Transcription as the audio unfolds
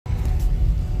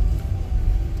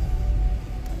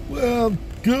Well,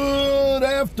 good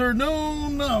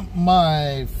afternoon,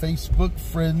 my Facebook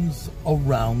friends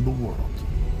around the world.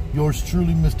 Yours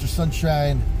truly, Mr.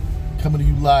 Sunshine, coming to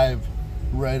you live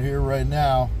right here, right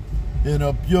now, in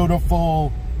a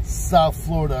beautiful South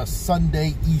Florida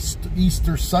Sunday,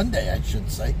 Easter Sunday, I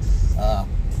should say,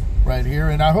 right here.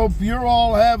 And I hope you're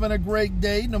all having a great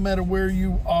day, no matter where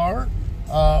you are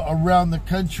around the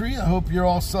country. I hope you're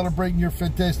all celebrating your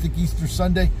fantastic Easter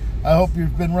Sunday. I hope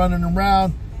you've been running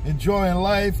around, enjoying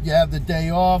life. You have the day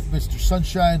off. Mr.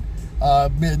 Sunshine,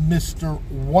 Mr.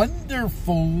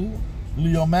 Wonderful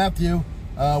Leo Matthew.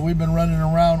 We've been running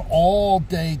around all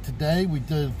day today. We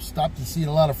did stop to see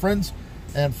a lot of friends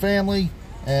and family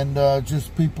and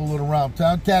just people around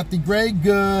town. Kathy Gray,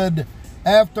 good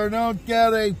afternoon,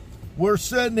 Kathy. We're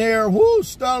sitting here,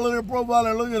 starting in profile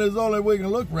and looking as only we can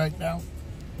look right now.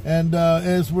 And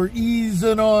as we're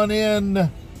easing on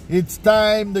in, it's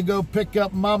time to go pick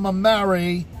up Mama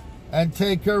Mary and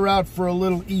take her out for a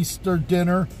little Easter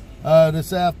dinner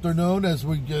this afternoon as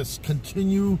we just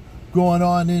continue going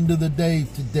on into the day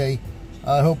today.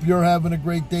 I hope you're having a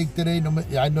great day today.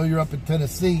 I know you're up in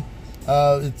Tennessee.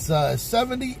 It's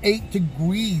 78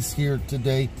 degrees here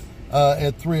today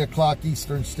at 3 o'clock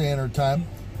Eastern Standard Time.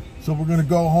 So we're going to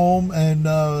go home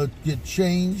and get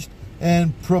changed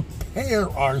and prepare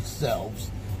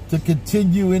ourselves to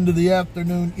continue into the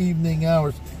afternoon, evening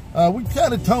hours. We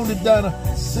kind of toned it down.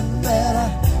 That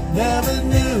I never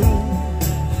knew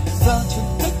such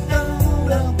a big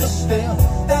road of the spell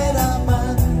that I'm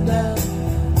under.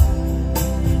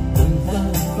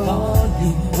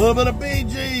 A little bit of Bee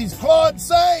Gees. Claude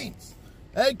Saints.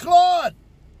 Hey, Claude.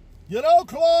 You know,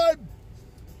 Claude,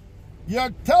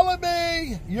 you're telling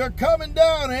me you're coming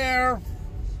down here.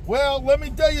 Well, let me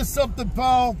tell you something,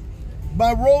 Paul.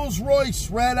 My Rolls Royce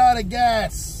ran out of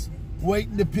gas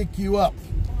waiting to pick you up.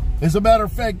 As a matter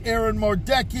of fact, Aaron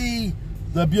Mordecki,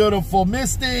 the beautiful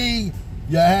Misty,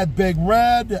 you had Big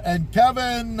Red and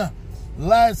Kevin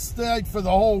last night for the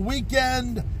whole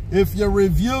weekend. If you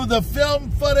review the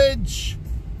film footage,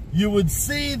 you would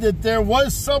see that there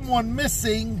was someone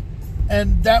missing,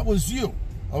 and that was you,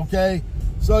 okay?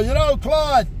 So, you know,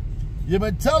 Claude, you've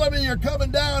been telling me you're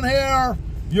coming down here.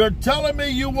 You're telling me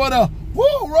you want to,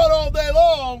 run all day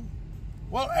long.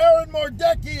 Well, Aaron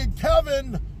Mordecki and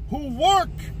Kevin, who work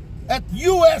at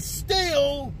U.S.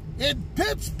 Steel in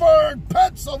Pittsburgh,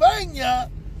 Pennsylvania,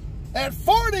 at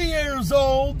 40 years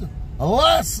old,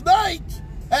 last night,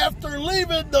 after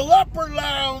leaving the Leopard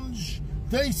Lounge,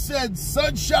 they said,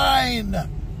 Sunshine,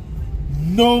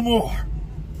 no more.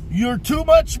 You're too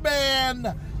much,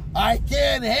 man. I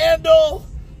can't handle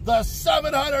the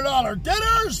 $700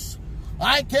 dinners.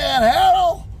 I can't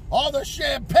handle all the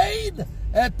champagne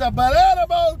at the Banana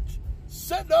Boat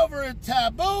sitting over in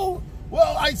Taboo.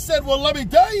 Well, I said, well, let me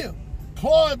tell you,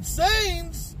 Claude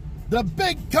Saints, the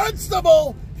big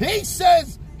constable, he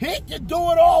says he can do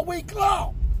it all week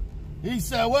long. He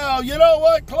said, well, you know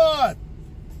what, Claude?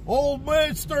 Old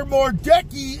Mr.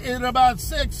 Mordecki, in about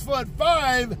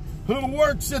 6'5", who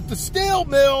works at the steel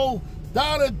mill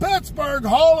down in Pittsburgh,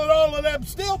 hauling all of them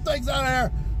steel things out of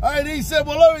there. And he said,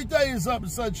 well, let me tell you something,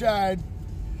 Sunshine.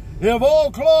 If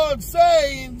old Claude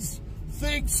Saints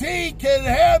thinks he can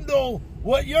handle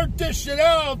what you're dishing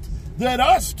out that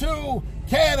us two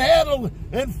can't handle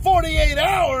in 48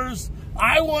 hours,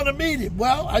 I want to meet him.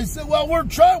 Well, I said, well,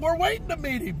 we're waiting to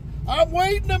meet him. I'm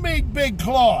waiting to meet Big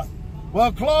Claude.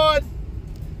 Well, Claude,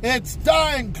 it's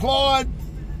time, Claude.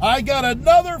 I got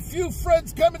another few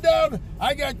friends coming down.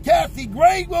 I got Kathy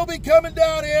Gray will be coming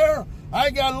down here.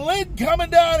 I got Lynn coming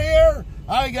down here.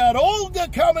 I got Olga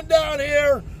coming down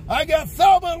here. I got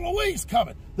Thelma and Louise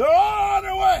coming. They're all on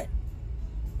their way.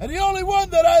 And the only one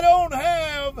that I don't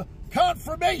have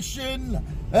confirmation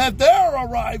that their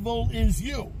arrival is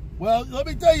you. Well, let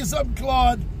me tell you something,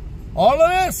 Claude. All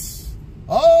this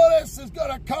is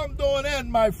going to come to an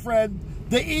end, my friend.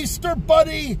 The Easter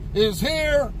Bunny is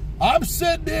here. I'm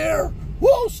sitting here,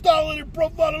 stalling in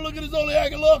profile and looking as only I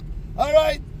can look. All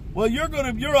right. Well,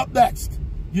 you're up next.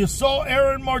 You saw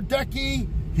Aaron Mordecki.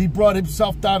 He brought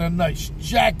himself down a nice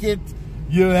jacket.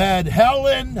 You had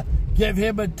Helen give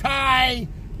him a tie.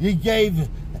 You gave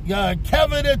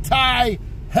Kevin a tie.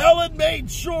 Helen made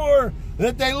sure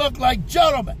that they looked like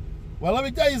gentlemen. Well, let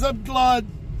me tell you something, Claude.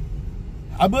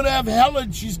 I'm going to have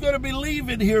Helen. She's going to be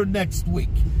leaving here next week.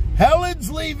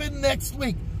 Helen's leaving next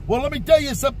week. Well, let me tell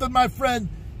you something, my friend.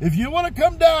 If you want to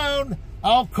come down,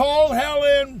 I'll call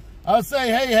Helen. I'll say,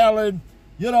 hey, Helen,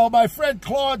 you know, my friend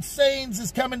Claude Saints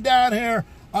is coming down here.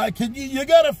 You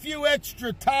got a few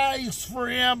extra ties for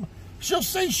him? She'll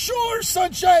say, sure,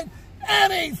 Sunshine.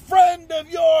 Any friend of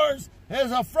yours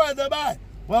is a friend of mine.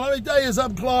 Well, let me tell you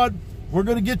something, Claude. We're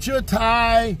going to get you a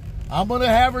tie. I'm going to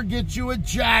have her get you a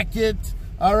jacket.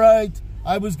 All right.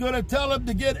 I was going to tell him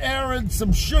to get Aaron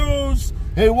some shoes.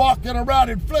 Hey, walking around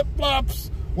in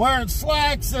flip-flops, wearing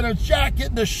slacks and a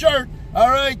jacket and a shirt. All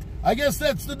right. I guess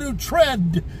that's the new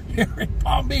trend here in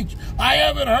Palm Beach. I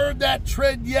haven't heard that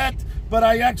trend yet, but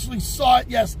I actually saw it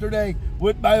yesterday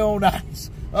with my own eyes.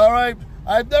 All right.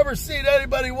 I've never seen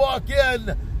anybody walk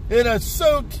in a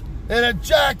suit and a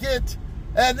jacket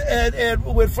and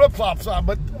with flip-flops on.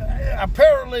 But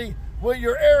apparently, when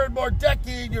you're Aaron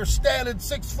Mordecki and you're standing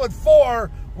 6'4",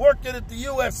 working at the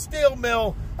U.S. Steel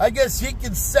Mill, I guess he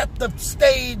can set the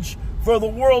stage for the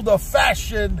world of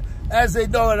fashion as they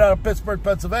know it out of Pittsburgh,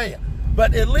 Pennsylvania.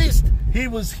 But at least he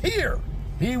was here.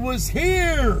 He was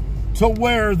here to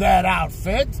wear that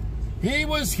outfit. He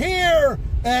was here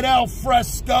at Al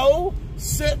Fresco,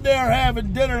 sitting there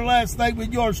having dinner last night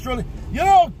with yours truly. You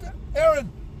know, Aaron,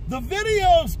 the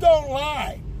videos don't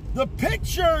lie. The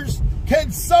pictures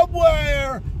can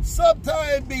sometime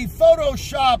be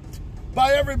photoshopped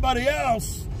by everybody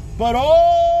else, but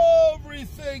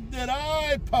everything that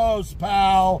I post,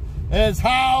 pal, is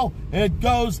how it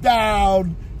goes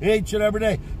down each and every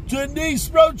day. Denise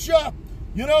Rocha,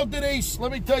 you know, Denise,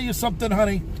 let me tell you something,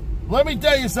 honey. Let me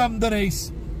tell you something,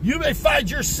 Denise. You may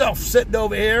find yourself sitting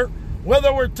over here,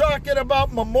 whether we're talking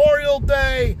about Memorial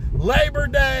Day, Labor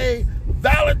Day,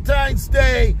 Valentine's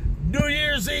Day, New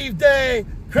Year's Eve Day,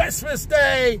 Christmas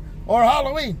Day, or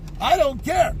Halloween. I don't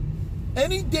care.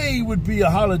 Any day would be a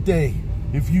holiday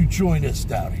if you join us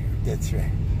down here. That's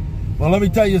right. Well, let me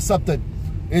tell you something.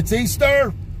 It's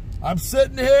Easter. I'm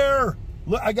sitting here.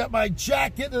 Look, I got my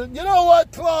jacket. And you know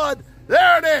what, Claude?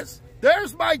 There it is.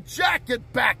 There's my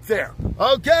jacket back there.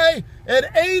 Okay?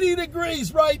 At 80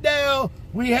 degrees right now.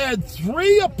 We had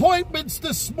 3 appointments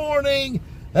this morning.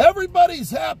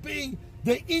 Everybody's happy.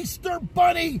 The Easter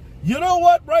Bunny. You know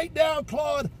what right now,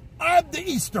 Claude? I'm the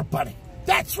Easter Bunny.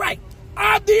 That's right.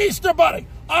 I'm the Easter Bunny.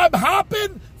 I'm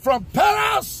hopping from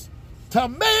penthouse to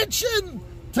mansion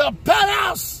to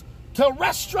penthouse to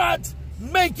restaurant,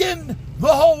 making the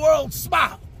whole world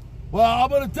smile. Well, I'm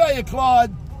going to tell you,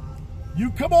 Claude,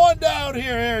 you come on down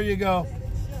here. Here you go.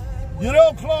 You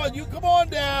know, Claude, you come on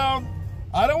down.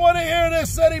 I don't want to hear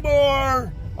this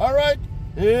anymore. All right?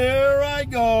 Here I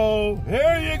go.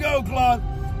 Here you go, Claude.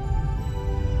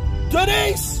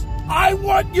 Denise, I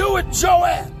want you and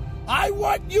Joanne. I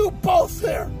want you both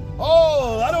there.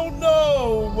 Oh, I don't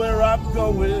know where I'm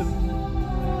going,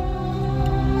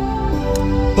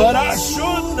 but I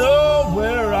sure know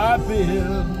where I've been.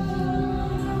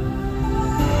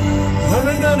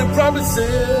 Running out of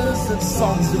promises and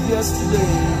songs of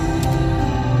yesterday,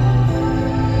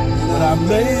 but I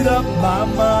made up my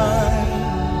mind.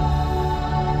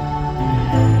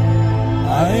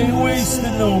 I ain't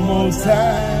wasting no more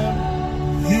time.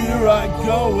 Here I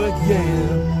go again.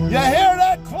 You hear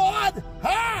that, Claude?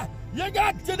 Huh? You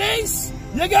got Denise,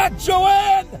 you got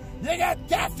Joanne, you got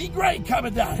Kathy Gray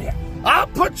coming down here. I'll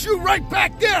put you right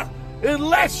back there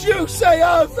unless you say,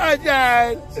 oh,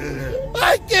 sunshine,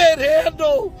 I can't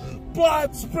handle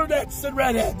blondes, brunettes, and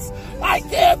redheads. I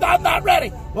can't, I'm not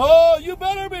ready. Oh, you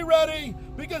better be ready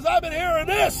because I've been hearing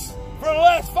this for the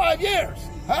last 5 years.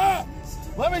 Huh?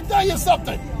 Let me tell you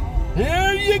something.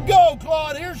 Here you go,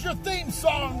 Claude. Here's your theme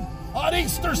song on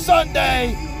Easter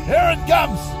Sunday. Here it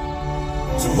comes.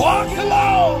 To walk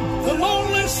along the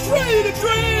lonely street of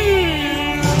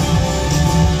dreams.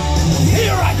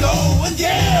 Here I go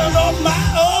again on my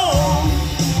own,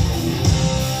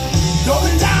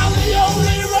 going down the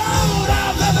only road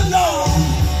I've ever known.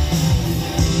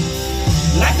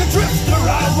 Like a drifter,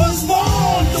 I was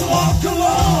born to walk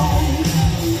alone.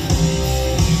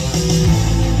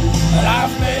 But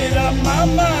I've made up my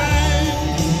mind.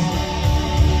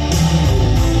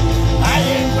 I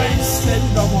ain't wasting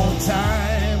no more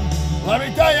time. Let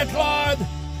me tell you, Claude,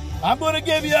 I'm going to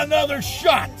give you another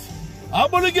shot.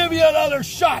 I'm going to give you another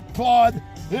shot, Claude,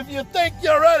 if you think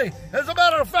you're ready. As a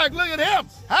matter of fact, look at him.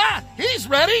 Huh? He's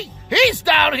ready. He's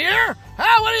down here.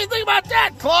 Huh? What do you think about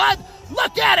that, Claude?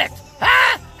 Look at it.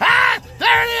 Huh? Huh?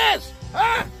 There it is.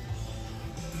 Huh?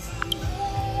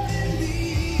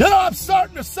 You know, I'm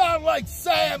starting to sound like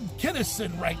Sam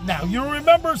Kinison right now. You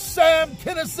remember Sam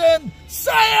Kinison?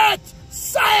 Say it!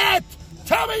 Say it!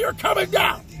 Tell me you're coming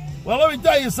down. Well, let me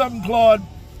tell you something, Claude.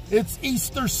 It's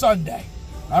Easter Sunday.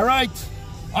 All right?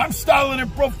 I'm styling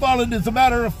and profiling, as a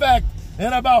matter of fact,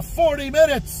 in about 40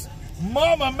 minutes.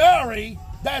 Mama Mary,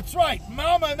 that's right,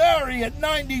 Mama Mary at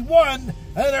 91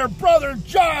 and her brother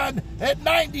John at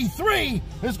 93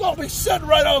 is going to be sitting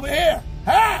right over here.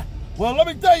 Huh? Well, let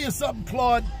me tell you something,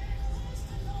 Claude.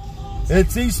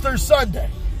 It's Easter Sunday.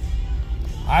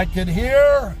 I can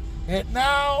hear it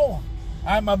now.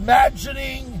 I'm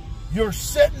imagining you're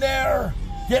sitting there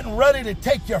getting ready to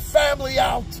take your family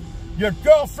out, your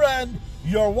girlfriend,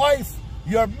 your wife,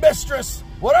 your mistress,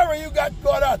 whatever you got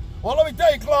going on. Well, let me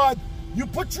tell you, Claude, you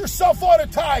put yourself on a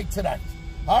tie tonight,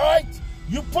 all right?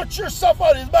 You put yourself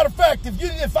on. As a matter of fact,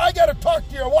 if I got to talk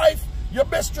to your wife, your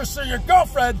mistress, or your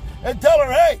girlfriend and tell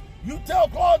her, hey, you tell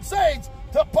Claude Saints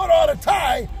to put on a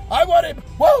tie, I want him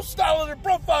well-styling and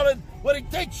profiling when he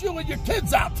takes you and your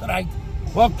kids out tonight.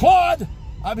 Well, Claude,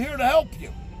 I'm here to help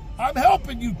you. I'm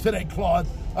helping you today, Claude.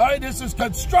 All right, this is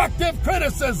constructive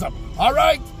criticism, all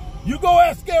right? You go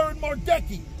ask Aaron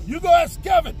Mordecki. You go ask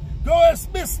Kevin. Go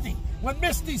ask Misty. When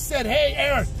Misty said, hey,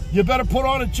 Aaron, you better put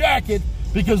on a jacket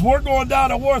because we're going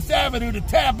down to Worth Avenue to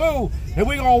Taboo, and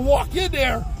we're going to walk in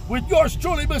there with yours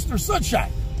truly, Mr.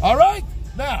 Sunshine. All right?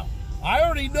 Now, I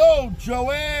already know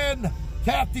Joanne,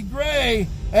 Kathy Gray,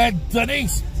 and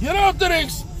Denise. You know,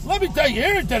 Denise, let me tell you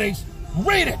here, Denise,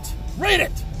 read it. Read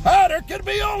it. There can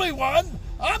be only one.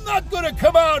 I'm not going to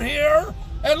come out here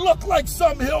and look like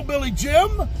some hillbilly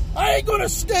Jim. I ain't going to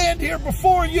stand here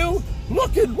before you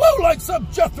looking, whoa, like some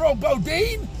Jethro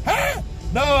Bodine. Huh?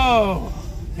 No.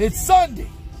 It's Sunday.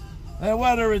 And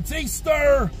whether it's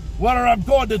Easter, whether I'm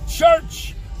going to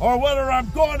church, or whether I'm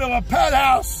going to a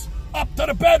penthouse, up to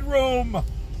the bedroom,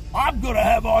 I'm going to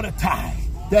have on a tie.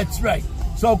 That's right.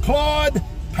 So, Claude,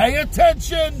 pay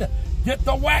attention. Get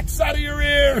the wax out of your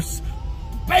ears.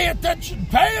 Pay attention.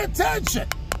 Pay attention.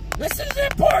 This is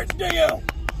important to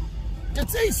you.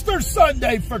 It's Easter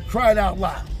Sunday, for crying out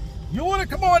loud. You want to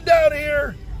come on down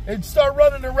here and start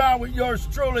running around with yours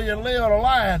truly and Leo the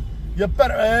Lion, you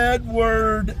better.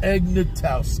 Edward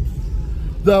Ignatowski,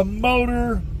 the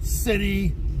Motor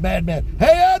City Madman.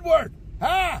 Hey, Edward,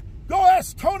 go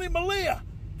ask Tony Malia.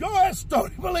 Go ask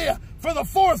Tony Malia for the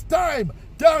 4th time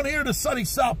down here to sunny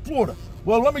South Florida.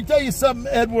 Well, let me tell you something,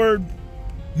 Edward.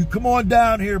 You come on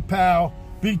down here, pal.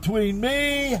 Between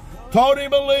me, Tony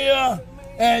Malia,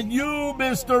 and you,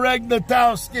 Mr.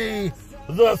 Ignatowski,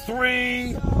 the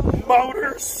 3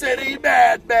 Motor City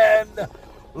Madmen.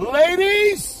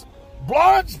 Ladies,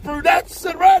 blondes, brunettes,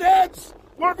 and redheads,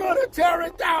 we're going to tear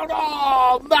it down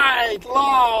all night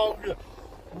long.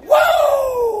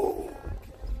 Woo!